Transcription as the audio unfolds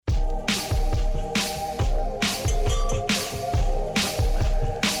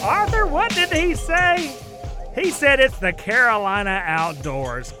What did he say? He said it's the Carolina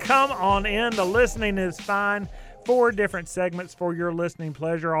Outdoors. Come on in. The listening is fine. 4 different segments for your listening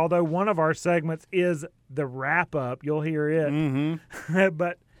pleasure, although one of our segments is the wrap-up. You'll hear it. Mm-hmm.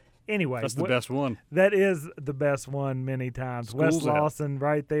 But anyway. That's the best one. That is the best one many times. School's Wes Lawson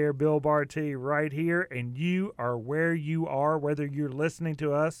right there, Bill Barty right here, and you are where you are, whether you're listening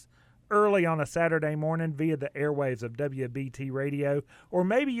to us early on a Saturday morning via the airwaves of WBT Radio, or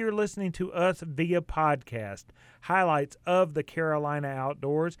maybe you're listening to us via podcast, highlights of the Carolina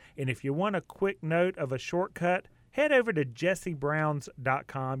Outdoors. And if you want a quick note of a shortcut, head over to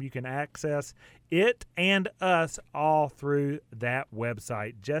jessebrowns.com. You can access it and us all through that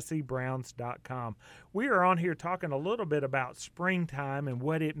website, jessebrowns.com. We are on here talking a little bit about springtime and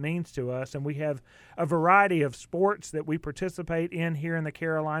what it means to us, and we have a variety of sports that we participate in here in the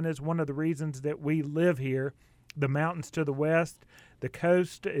Carolinas. One of the reasons that we live here, the mountains to the west, the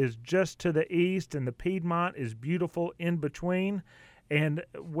coast is just to the east, and the Piedmont is beautiful in between. And,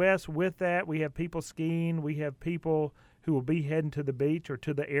 Wes, with that, we have people skiing. We have people who will be heading to the beach or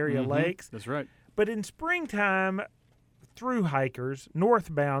to the area lakes. That's right. But in springtime, through hikers,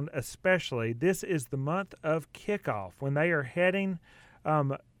 northbound especially, this is the month of kickoff when they are heading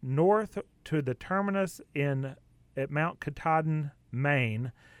north to the terminus at Mount Katahdin,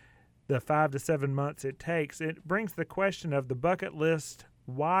 Maine, the 5 to 7 months it takes. It brings the question of the bucket list,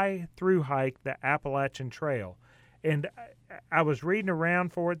 why through hike the Appalachian Trail? And I was reading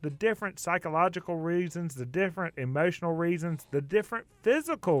around for it, the different psychological reasons, the different emotional reasons, the different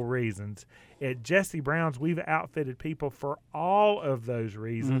physical reasons. At Jesse Brown's, we've outfitted people for all of those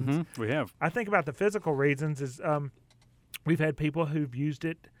reasons. Mm-hmm. We have. I think about the physical reasons is we've had people who've used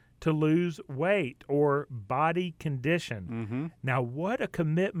it to lose weight or body condition. Mm-hmm. Now, what a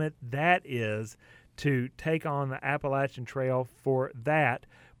commitment that is to take on the Appalachian Trail for that.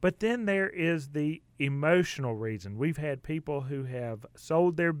 But then there is the emotional reason. We've had people who have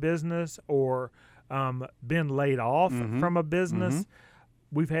sold their business or been laid off from a business.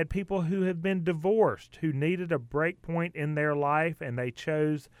 Mm-hmm. We've had people who have been divorced, who needed a break point in their life, and they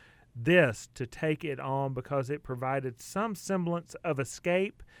chose this to take it on because it provided some semblance of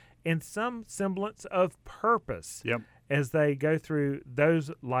escape and some semblance of purpose. Yep. As they go through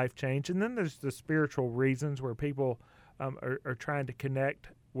those life change. And then there's the spiritual reasons where people are trying to connect,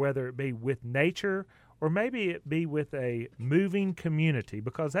 whether it be with nature or maybe it be with a moving community,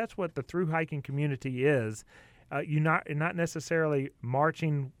 because that's what the through hiking community is. You're not necessarily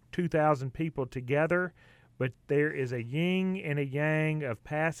marching 2,000 people together, but there is a yin and a yang of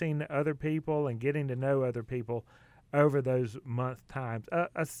passing other people and getting to know other people over those month times.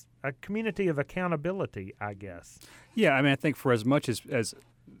 A community of accountability, I guess. Yeah, I mean, I think for as much as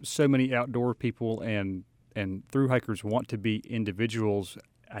so many outdoor people and through hikers want to be individuals,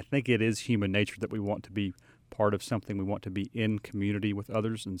 I think it is human nature that we want to be part of something. We want to be in community with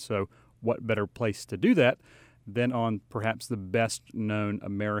others. And so what better place to do that than on perhaps the best known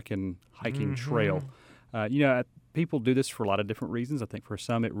American hiking trail? People do this for a lot of different reasons. I think for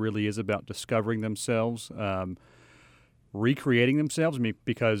some it really is about discovering themselves, recreating themselves. I mean,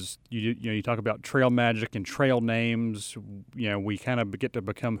 because you talk about trail magic and trail names. We kind of get to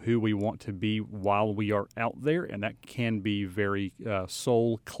become who we want to be while we are out there, and that can be very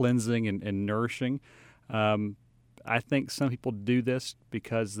soul cleansing and nourishing. I think some people do this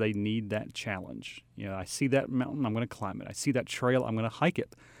because they need that challenge. I see that mountain, I'm going to climb it. I see that trail, I'm going to hike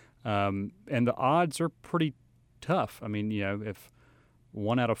it. And the odds are pretty tough. I mean, if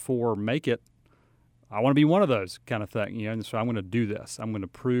 1 out of 4 make it, I want to be one of those kind of thing, and so I'm going to do this. I'm going to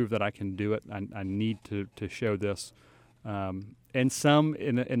prove that I can do it. I need to show this. And some,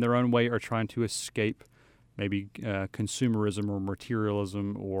 in their own way, are trying to escape maybe consumerism or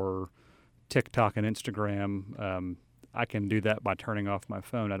materialism or TikTok and Instagram. I can do that by turning off my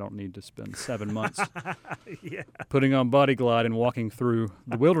phone. I don't need to spend 7 months putting on Body Glide and walking through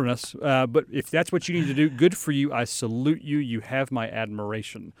the wilderness. But if that's what you need to do, good for you. I salute you. You have my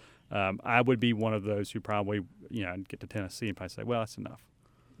admiration. I would be one of those who probably, get to Tennessee and probably say, well, that's enough.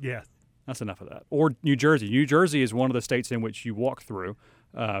 Yes. That's enough of that. Or New Jersey. New Jersey is one of the states in which you walk through.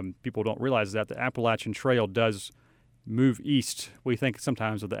 People don't realize that the Appalachian Trail does move east. We think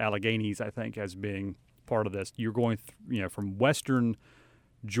sometimes of the Alleghenies, I think, as being part of this. You're going, from western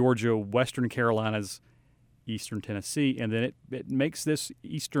Georgia, western Carolinas, eastern Tennessee, and then it makes this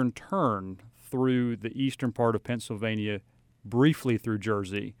eastern turn through the eastern part of Pennsylvania, briefly through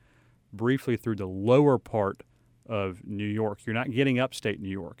Jersey, briefly through the lower part of New York. You're not getting upstate New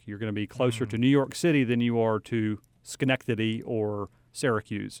York. You're going to be closer to New York City than you are to Schenectady or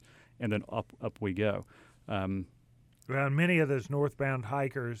Syracuse, and then up we go. Well, many of those northbound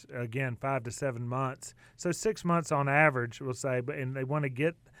hikers, again, 5 to 7 months. So 6 months on average, we'll say, but and they want to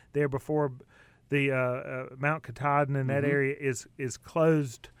get there before the Mount Katahdin in that area is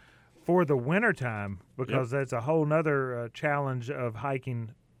closed for the wintertime, because that's a whole nother challenge of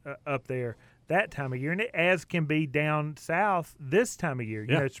hiking up there that time of year, and it as can be down south this time of year.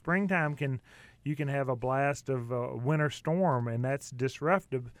 You know, springtime you can have a blast of a winter storm, and that's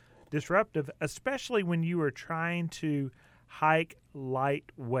disruptive, especially when you are trying to hike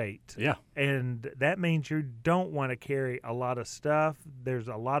lightweight. Yeah. And that means you don't want to carry a lot of stuff. There's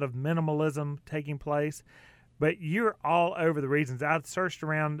a lot of minimalism taking place, but you're all over the reasons. I searched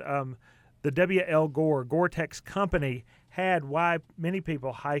around the W.L. Gore-Tex company had why many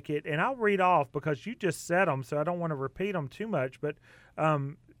people hike it, and I'll read off because you just said them, so I don't want to repeat them too much, but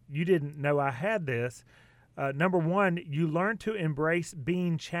you didn't know I had this. Number one, you learn to embrace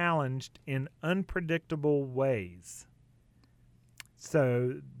being challenged in unpredictable ways.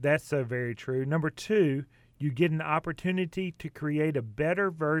 So that's so very true. Number two, you get an opportunity to create a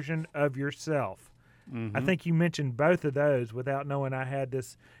better version of yourself. I think you mentioned both of those without knowing I had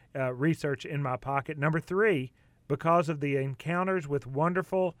this research in my pocket. Number three, because of the encounters with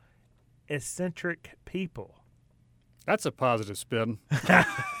wonderful, eccentric people. That's a positive spin.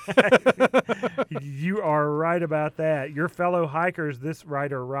 You are right about that. Your fellow hikers, this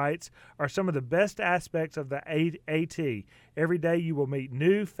writer writes, are some of the best aspects of the AT. Every day you will meet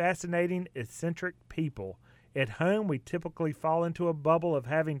new, fascinating, eccentric people. At home, we typically fall into a bubble of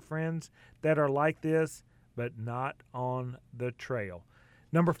having friends that are like this, but not on the trail.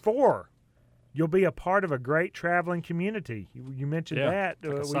 Number four, you'll be a part of a great traveling community. You mentioned that.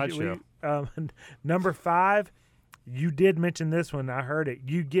 Like a sideshow. Number five, you did mention this one. I heard it.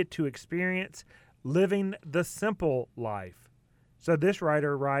 You get to experience living the simple life. So this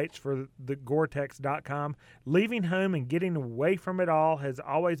writer writes for the Gore-Tex.com, leaving home and getting away from it all has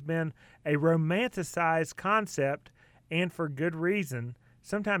always been a romanticized concept, and for good reason.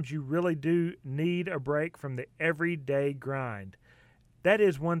 Sometimes you really do need a break from the everyday grind. That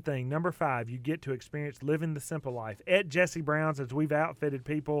is one thing. Number five, you get to experience living the simple life. At Jesse Brown's, as we've outfitted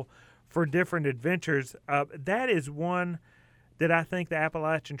people for different adventures, that is one that I think the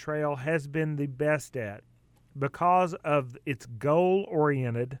Appalachian Trail has been the best at because of its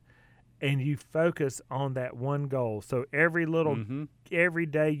goal-oriented, and you focus on that one goal. So every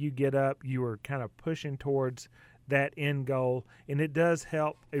day you get up, you are kind of pushing towards that end goal, and it does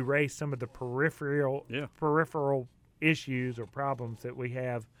help erase some of the peripheral issues or problems that we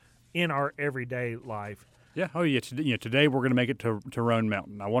have in our everyday life. Yeah. Oh, yeah. Today we're going to make it to Roan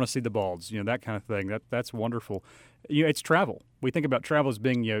Mountain. I want to see the Balds. That kind of thing. That's wonderful. It's travel. We think about travel as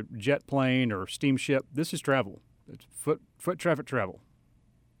being jet plane or steamship. This is travel. It's foot traffic travel.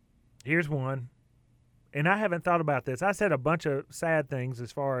 Here's one, and I haven't thought about this. I said a bunch of sad things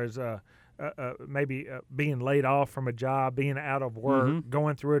as far as maybe being laid off from a job, being out of work,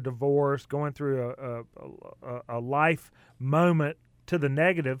 going through a divorce, going through a life moment to the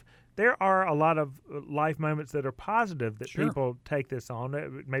negative. There are a lot of life moments that are positive that people take this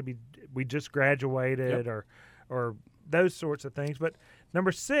on. Maybe we just graduated or those sorts of things. But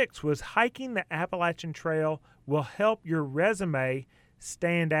number 6 was hiking the Appalachian Trail will help your resume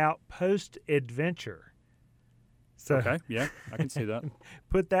stand out post-adventure. So, okay, yeah, I can see that.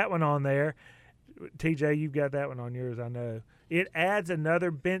 Put that one on there. TJ, you've got that one on yours, I know. It adds another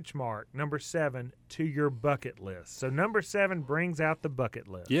benchmark, number 7, to your bucket list. So number 7 brings out the bucket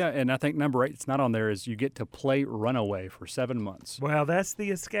list. Yeah, and I think number 8, it's not on there, is you get to play Runaway for 7 months. Well, that's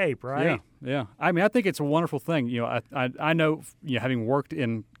the escape, right? Yeah. I mean, I think it's a wonderful thing. I know, having worked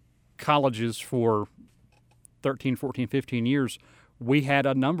in colleges for 13, 14, 15 years, we had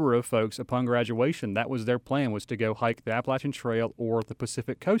a number of folks upon graduation, that was their plan, was to go hike the Appalachian Trail or the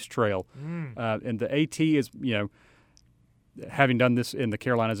Pacific Coast Trail. And the AT is, having done this in the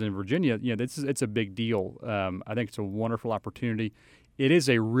Carolinas and Virginia, it's a big deal. I think it's a wonderful opportunity. It is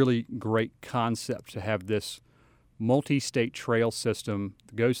a really great concept to have this multi-state trail system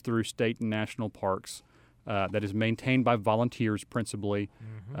that goes through state and national parks that is maintained by volunteers principally.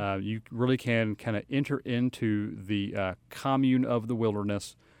 You really can kind of enter into the commune of the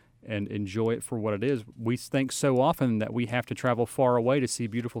wilderness and enjoy it for what it is. We think so often that we have to travel far away to see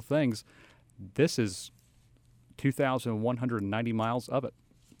beautiful things. This is 2,190 miles of it.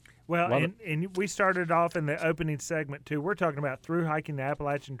 Well, and we started off in the opening segment, too. We're talking about through hiking the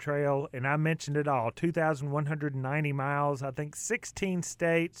Appalachian Trail, and I mentioned it all, 2,190 miles, I think 16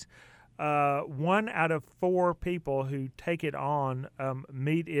 states. 1 out of 4 people who take it on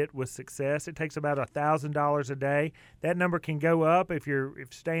meet it with success. It takes about $1,000 a day. That number can go up if you're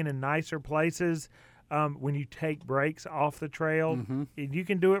staying in nicer places. when you take breaks off the trail. You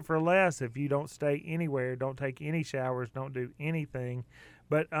can do it for less if you don't stay anywhere, don't take any showers, don't do anything.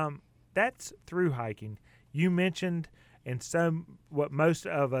 But that's through hiking. You mentioned, and what most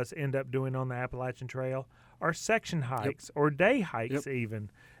of us end up doing on the Appalachian Trail are section hikes or day hikes even.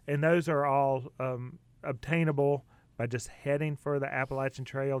 And those are all obtainable by just heading for the Appalachian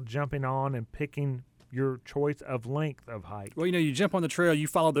Trail, jumping on and picking your choice of length of hike. Well, you jump on the trail, you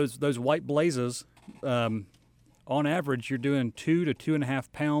follow those white blazes. On average, you're doing 2 to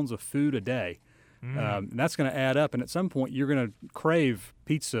 2.5 pounds of food a day. And that's going to add up. And at some point, you're going to crave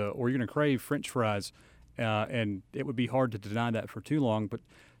pizza or you're going to crave French fries. And it would be hard to deny that for too long. But,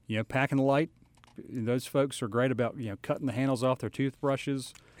 packing light, those folks are great about, cutting the handles off their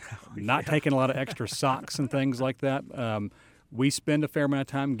toothbrushes, not taking a lot of extra socks and things like that. We spend a fair amount of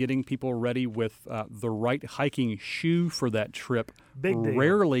time getting people ready with the right hiking shoe for that trip. Big deal.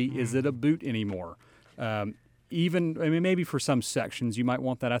 Rarely is it a boot anymore. Maybe for some sections you might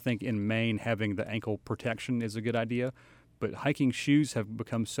want that. I think in Maine having the ankle protection is a good idea. But hiking shoes have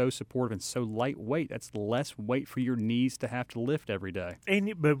become so supportive and so lightweight. That's less weight for your knees to have to lift every day.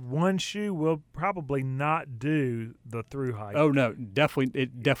 But one shoe will probably not do the through hike. Oh, no, it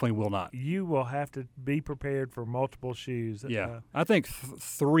definitely will not. You will have to be prepared for multiple shoes. Yeah, I think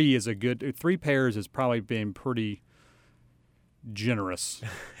 3 is a good – 3 pairs is probably been pretty generous.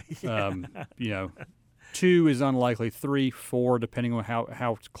 2 is unlikely. 3, 4, depending on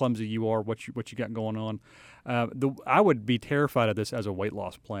how clumsy you are, what you got going on. I would be terrified of this as a weight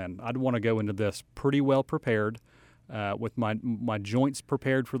loss plan. I'd want to go into this pretty well prepared, with my joints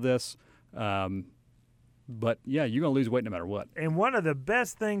prepared for this. But yeah, you're going to lose weight no matter what. And one of the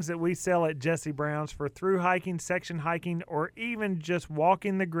best things that we sell at Jesse Brown's for through hiking, section hiking, or even just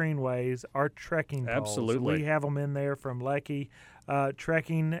walking the greenways are trekking poles. Absolutely. We have them in there from Lecky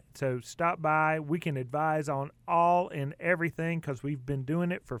Trekking. So stop by. We can advise on all and everything because we've been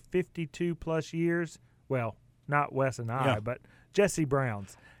doing it for 52 plus years. Well, not Wes and I, but Jesse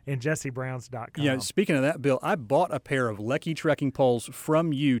Brown's and jessebrowns.com. Yeah, speaking of that, Bill, I bought a pair of Lecky trekking poles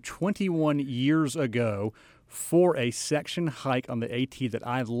from you 21 years ago for a section hike on the AT that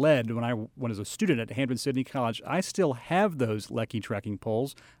I led when I was a student at Hampden-Sydney College. I still have those Lecky trekking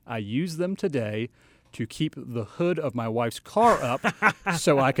poles. I use them today to keep the hood of my wife's car up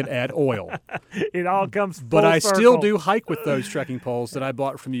so I could add oil. It all comes full But I circle. still do hike with those trekking poles that I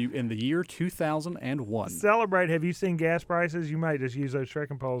bought from you in the year 2001. Celebrate. Have you seen gas prices? You might just use those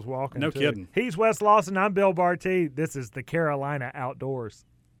trekking poles walking. No too. kidding. He's Wes Lawson. I'm Bill Barty. This is the Carolina Outdoors.